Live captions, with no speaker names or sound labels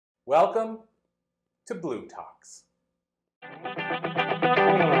Welcome to Blue Talks.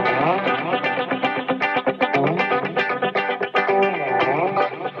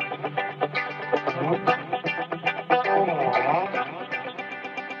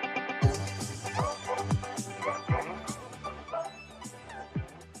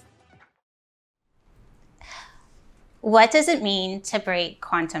 What does it mean to break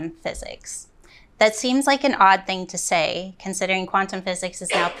quantum physics? That seems like an odd thing to say, considering quantum physics is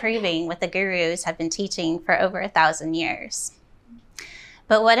now proving what the gurus have been teaching for over 1,000 years.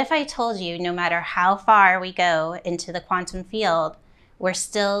 But what if I told you no matter how far we go into the quantum field, we're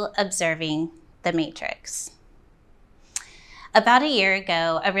still observing the matrix? About a year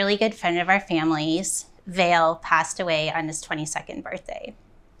ago, a really good friend of our family's, Vale, passed away on his 22nd birthday.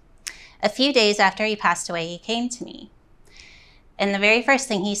 A few days after he passed away, he came to me. And the very first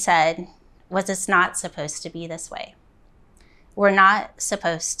thing he said was, "It's not supposed to be this way. We're not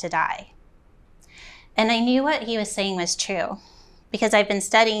supposed to die." And I knew what he was saying was true because I've been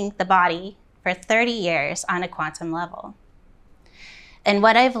studying the body for 30 years on a quantum level. And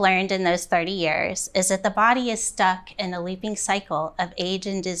what I've learned in those 30 years is that the body is stuck in a looping cycle of age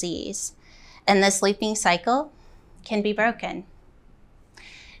and disease. And this looping cycle can be broken.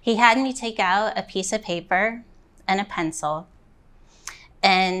 He had me take out a piece of paper and a pencil,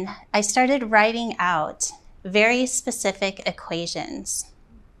 and I started writing out very specific equations.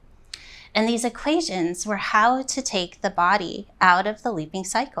 And these equations were how to take the body out of the looping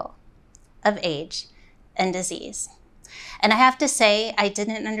cycle of age and disease. And I have to say, I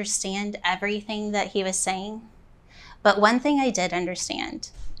didn't understand everything that he was saying, but one thing I did understand,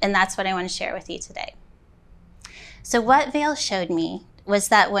 and that's what I want to share with you today. So what Vale showed me was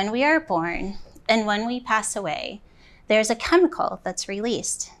that when we are born and when we pass away, there's a chemical that's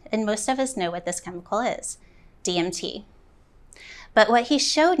released. And most of us know what this chemical is, DMT. But what he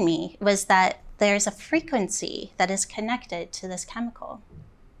showed me was that there's a frequency that is connected to this chemical.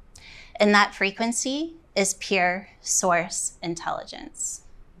 And that frequency is pure source intelligence.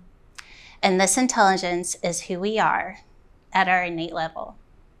 And this intelligence is who we are at our innate level.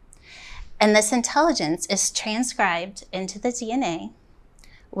 And this intelligence is transcribed into the DNA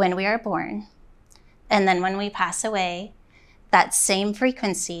when we are born, and then when we pass away, that same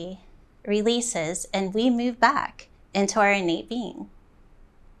frequency releases and we move back into our innate being.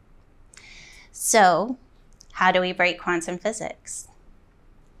 So, how do we break quantum physics?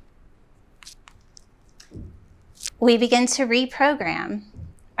 We begin to reprogram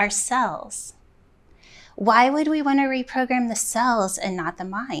our cells. Why would we want to reprogram the cells and not the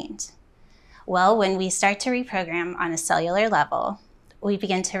mind? Well, when we start to reprogram on a cellular level, we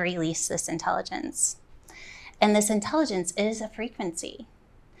begin to release this intelligence. And this intelligence is a frequency.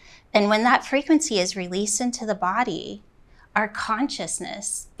 And when that frequency is released into the body, our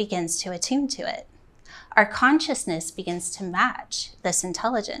consciousness begins to attune to it. Our consciousness begins to match this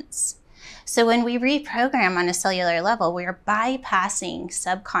intelligence. So when we reprogram on a cellular level, we are bypassing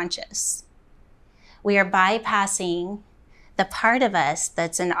subconscious. We are bypassing the part of us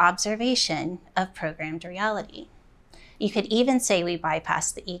that's an observation of programmed reality. You could even say we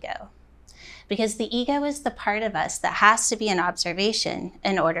bypass the ego, because the ego is the part of us that has to be an observation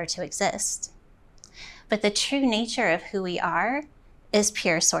in order to exist. But the true nature of who we are is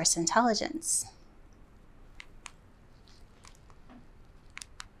pure source intelligence.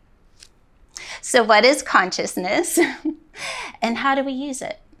 So what is consciousness and how do we use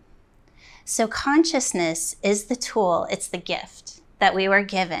it? So consciousness is the tool, it's the gift that we were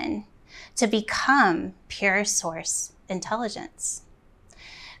given to become pure source intelligence.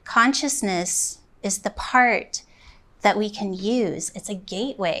 Consciousness is the part that we can use. It's a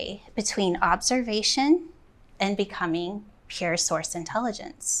gateway between observation and becoming pure source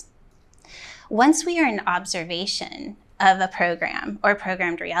intelligence. Once we are in observation of a program or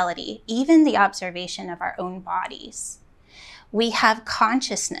programmed reality, even the observation of our own bodies, we have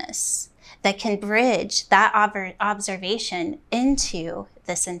consciousness that can bridge that observation into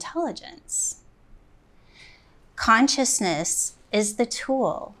this intelligence. Consciousness is the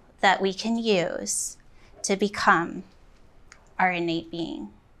tool that we can use to become our innate being.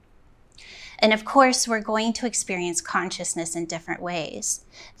 And of course, we're going to experience consciousness in different ways.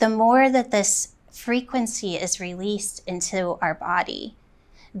 The more that this frequency is released into our body,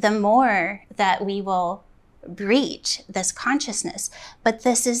 the more that we will reach this consciousness. But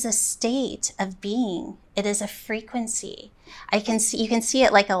this is a state of being. It is a frequency. You can see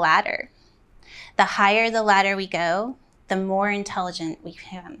it like a ladder. The higher the ladder we go, the more intelligent we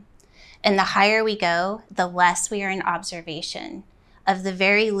become. And the higher we go, the less we are in observation of the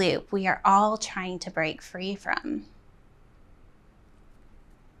very loop we are all trying to break free from.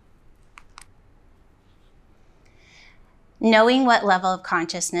 Knowing what level of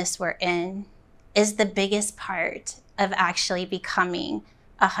consciousness we're in is the biggest part of actually becoming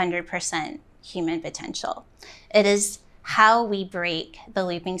 100% human potential. It is how we break the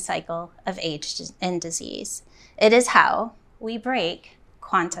looping cycle of age and disease. It is how we break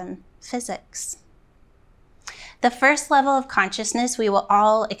quantum physics. The first level of consciousness we will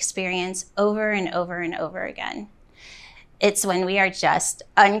all experience over and over and over again. It's when we are just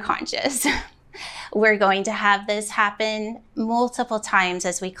unconscious. We're going to have this happen multiple times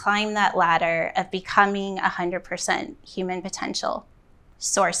as we climb that ladder of becoming 100% human potential,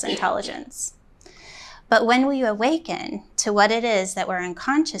 source intelligence. But when we awaken to what it is that we're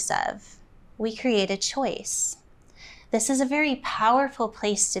unconscious of, we create a choice. This is a very powerful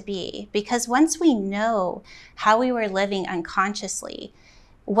place to be, because once we know how we were living unconsciously,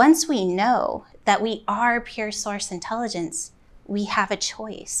 once we know that we are pure source intelligence, we have a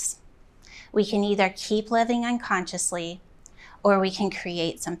choice. We can either keep living unconsciously, or we can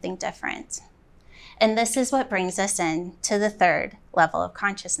create something different. And this is what brings us in to the third level of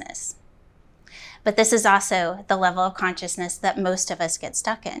consciousness. But this is also the level of consciousness that most of us get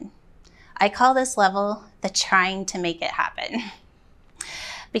stuck in. I call this level the trying to make it happen.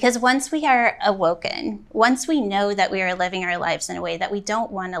 Because once we are awoken, once we know that we are living our lives in a way that we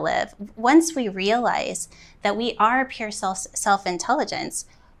don't want to live, once we realize that we are pure self-intelligence,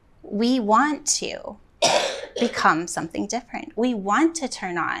 we want to become something different. We want to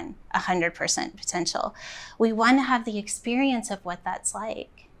turn on 100% potential. We want to have the experience of what that's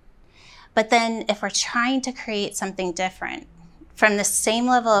like. But then if we're trying to create something different from the same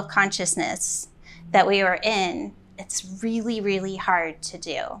level of consciousness that we were in, it's really, really hard to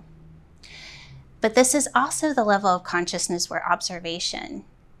do. But this is also the level of consciousness where observation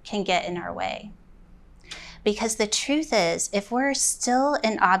can get in our way. Because the truth is, if we're still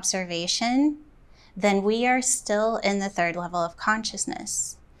in observation, then we are still in the third level of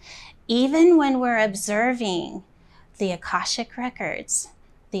consciousness. Even when we're observing the Akashic records,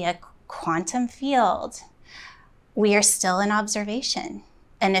 the quantum field, we are still in observation.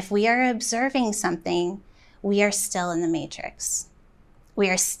 And if we are observing something, we are still in the matrix. We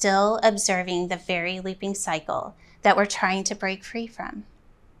are still observing the very looping cycle that we're trying to break free from.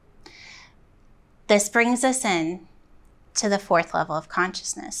 This brings us in to the fourth level of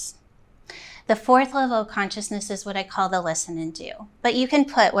consciousness. The fourth level of consciousness is what I call the listen and do. But you can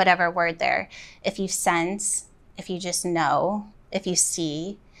put whatever word there. If you sense, if you just know, if you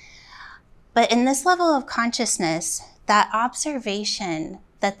see. But in this level of consciousness, that observation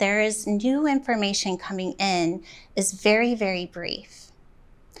that there is new information coming in is very, very brief.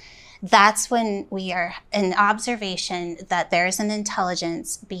 That's when we are in observation that there's an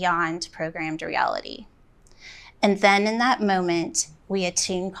intelligence beyond programmed reality. And then in that moment, we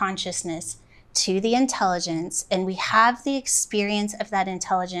attune consciousness to the intelligence, and we have the experience of that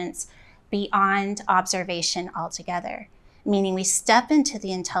intelligence beyond observation altogether. Meaning we step into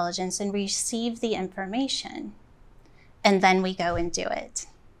the intelligence and receive the information, and then we go and do it.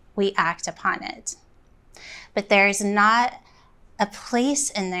 We act upon it. But there is not a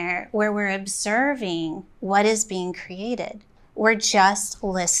place in there where we're observing what is being created. We're just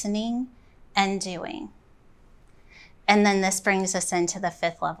listening and doing. And then this brings us into the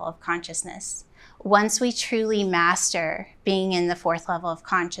fifth level of consciousness. Once we truly master being in the fourth level of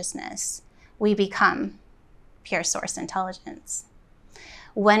consciousness, we become pure source intelligence.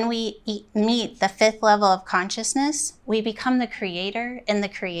 When we meet the fifth level of consciousness, we become the creator and the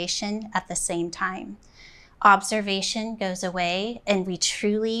creation at the same time. Observation goes away, and we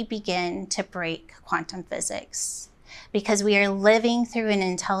truly begin to break quantum physics, because we are living through an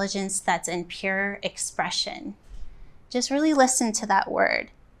intelligence that's in pure expression. Just really listen to that word,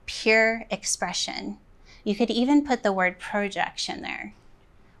 pure expression. You could even put the word projection there.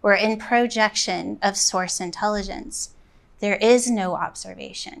 We're in projection of source intelligence. There is no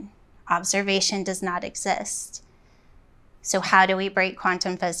observation. Observation does not exist. So how do we break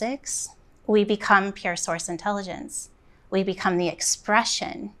quantum physics? We become pure source intelligence. We become the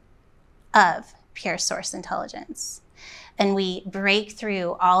expression of pure source intelligence. And we break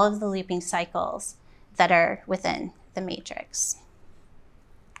through all of the looping cycles that are within the matrix.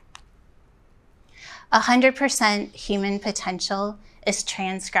 100% human potential is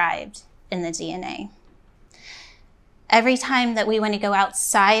transcribed in the DNA. Every time that we want to go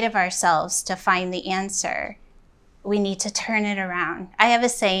outside of ourselves to find the answer, we need to turn it around. I have a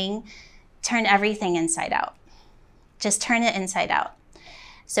saying, turn everything inside out. Just turn it inside out.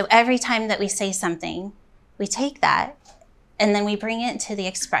 So every time that we say something, we take that and then we bring it to the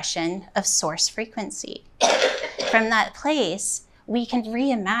expression of source frequency. From that place, we can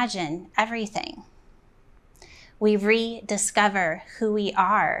reimagine everything. We rediscover who we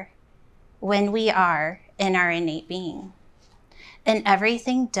are when we are in our innate being. And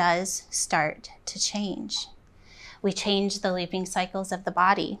everything does start to change. We change the looping cycles of the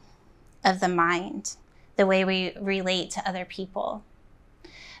body, of the mind, the way we relate to other people.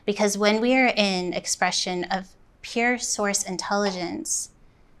 Because when we are in expression of pure source intelligence,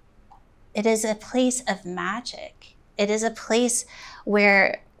 it is a place of magic. It is a place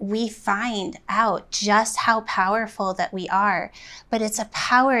where we find out just how powerful that we are, but it's a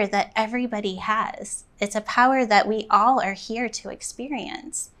power that everybody has. It's a power that we all are here to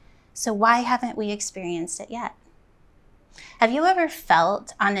experience. So why haven't we experienced it yet? Have you ever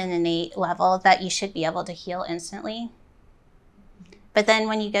felt on an innate level that you should be able to heal instantly? But then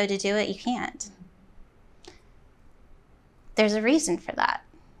when you go to do it, you can't. There's a reason for that.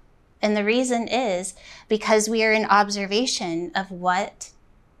 And the reason is because we are in observation of what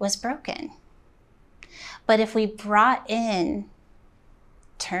was broken. But if we brought in,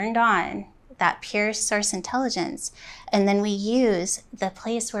 turned on that pure source intelligence, and then we use the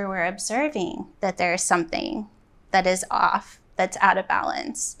place where we're observing that there is something that is off, that's out of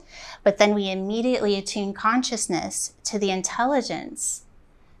balance, but then we immediately attune consciousness to the intelligence,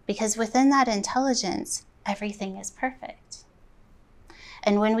 because within that intelligence, everything is perfect.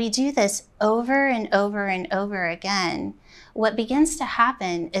 And when we do this over and over and over again, what begins to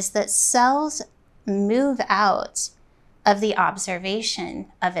happen is that cells move out of the observation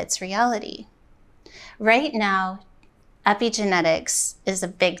of its reality. Right now, epigenetics is a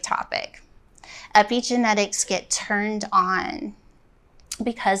big topic. Epigenetics get turned on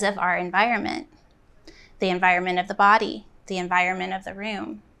because of our environment, the environment of the body, the environment of the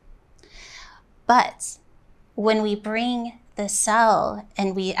room. But when we bring the cell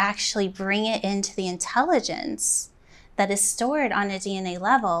and we actually bring it into the intelligence that is stored on a DNA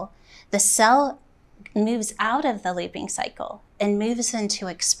level, the cell moves out of the looping cycle and moves into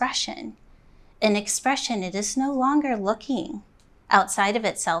expression. In expression, it is no longer looking outside of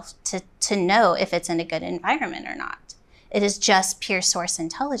itself to know if it's in a good environment or not. It is just pure source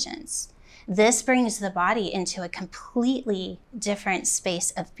intelligence. This brings the body into a completely different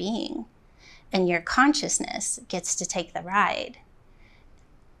space of being, and your consciousness gets to take the ride.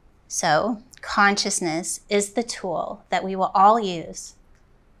 So consciousness is the tool that we will all use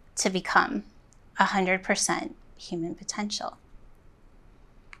to become 100% human potential.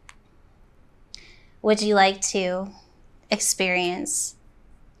 Would you like to experience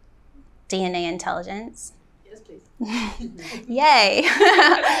DNA intelligence? Yes, please. Yay.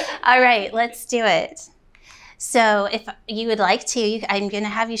 All right, let's do it. So if you would like to, I'm going to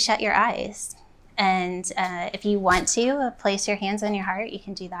have you shut your eyes. And if you want to, place your hands on your heart, you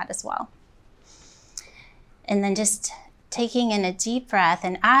can do that as well. And then just taking in a deep breath,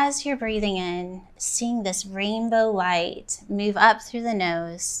 and as you're breathing in, seeing this rainbow light move up through the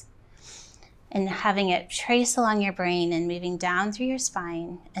nose and having it trace along your brain and moving down through your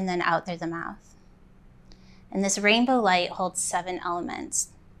spine and then out through the mouth. And this rainbow light holds 7 elements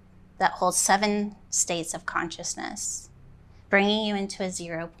that hold 7 states of consciousness, bringing you into a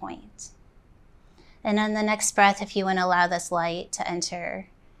 0 point. And on the next breath, if you want to allow this light to enter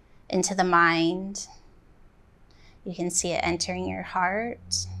into the mind, you can see it entering your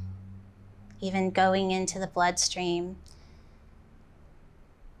heart, even going into the bloodstream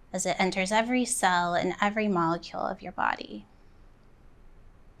as it enters every cell and every molecule of your body.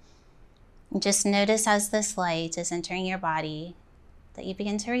 And just notice as this light is entering your body that you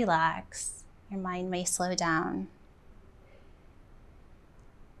begin to relax. Your mind may slow down.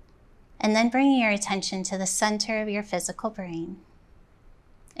 And then bringing your attention to the center of your physical brain.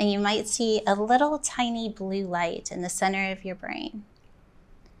 And you might see a little tiny blue light in the center of your brain.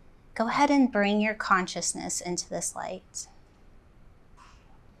 Go ahead and bring your consciousness into this light.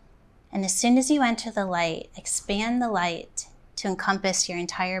 And as soon as you enter the light, expand the light to encompass your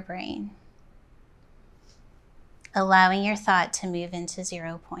entire brain, allowing your thought to move into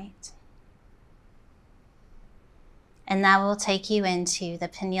 0 point. And that will take you into the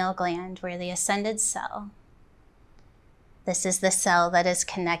pineal gland, where the ascended cell, this is the cell that is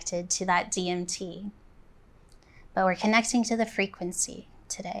connected to that DMT, but we're connecting to the frequency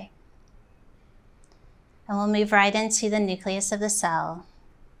today. And we'll move right into the nucleus of the cell,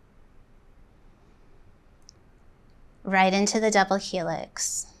 right into the double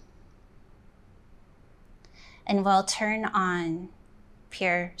helix, and we'll turn on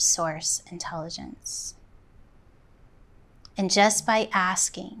pure source intelligence. And just by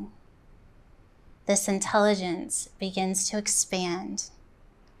asking, this intelligence begins to expand.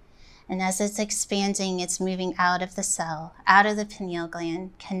 And as it's expanding, it's moving out of the cell, out of the pineal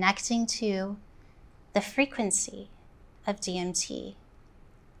gland, connecting to the frequency of DMT,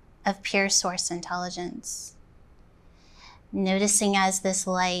 of pure source intelligence. Noticing as this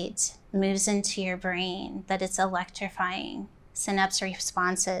light moves into your brain that it's electrifying synapse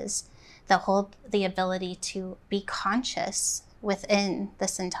responses that hold the ability to be conscious within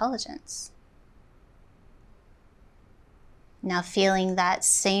this intelligence. Now feeling that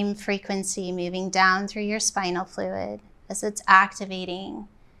same frequency moving down through your spinal fluid as it's activating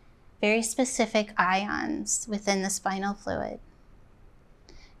very specific ions within the spinal fluid.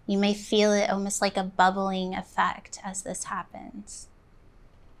 You may feel it almost like a bubbling effect as this happens.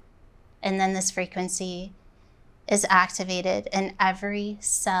 And then this frequency is activated in every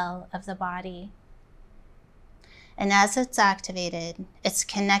cell of the body. And as it's activated, it's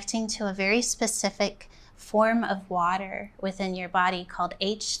connecting to a very specific form of water within your body called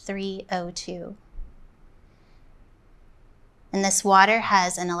H3O2. And this water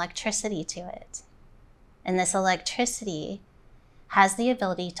has an electricity to it. And this electricity has the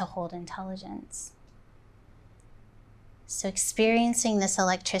ability to hold intelligence. So experiencing this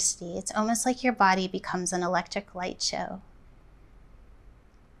electricity, it's almost like your body becomes an electric light show.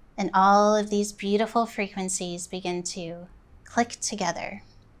 And all of these beautiful frequencies begin to click together.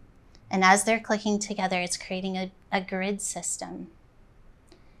 And as they're clicking together, it's creating a grid system.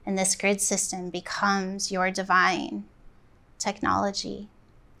 And this grid system becomes your divine technology.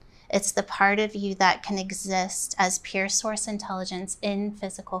 It's the part of you that can exist as pure source intelligence in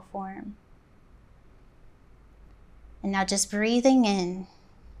physical form. And now just breathing in,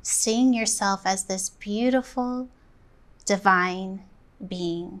 seeing yourself as this beautiful, divine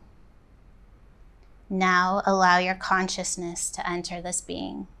being. Now allow your consciousness to enter this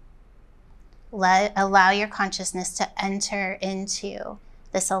being. Allow your consciousness to enter into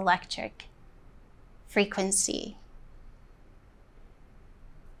this electric frequency.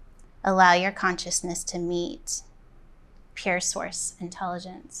 Allow your consciousness to meet pure source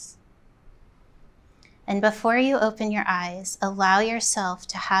intelligence. And before you open your eyes, allow yourself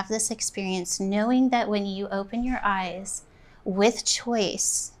to have this experience, knowing that when you open your eyes with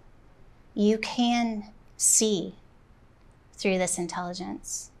choice, you can see through this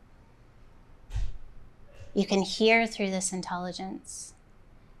intelligence. You can hear through this intelligence,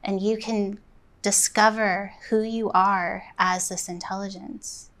 and you can discover who you are as this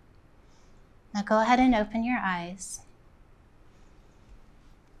intelligence. Now go ahead and open your eyes.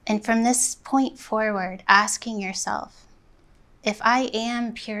 And from this point forward, asking yourself, if I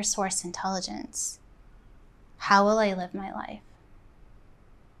am pure source intelligence, how will I live my life?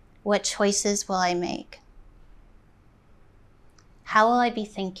 What choices will I make? How will I be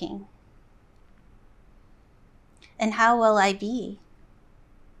thinking? And how will I be?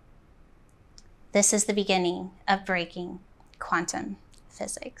 This is the beginning of breaking quantum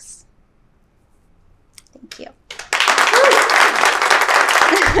physics. Thank you.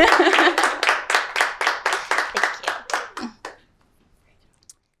 Thank you.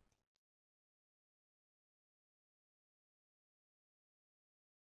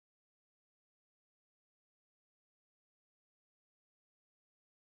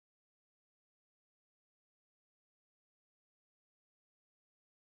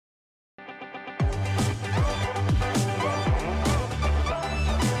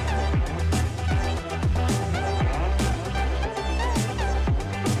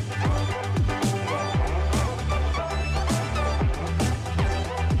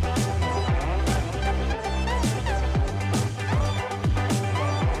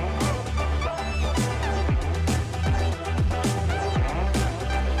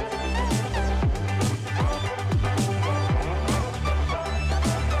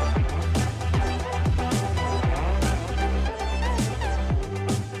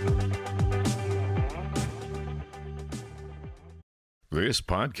 This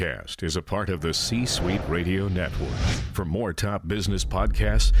podcast is a part of the C-Suite Radio Network. For more top business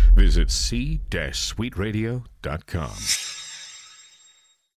podcasts, visit c-suiteradio.com.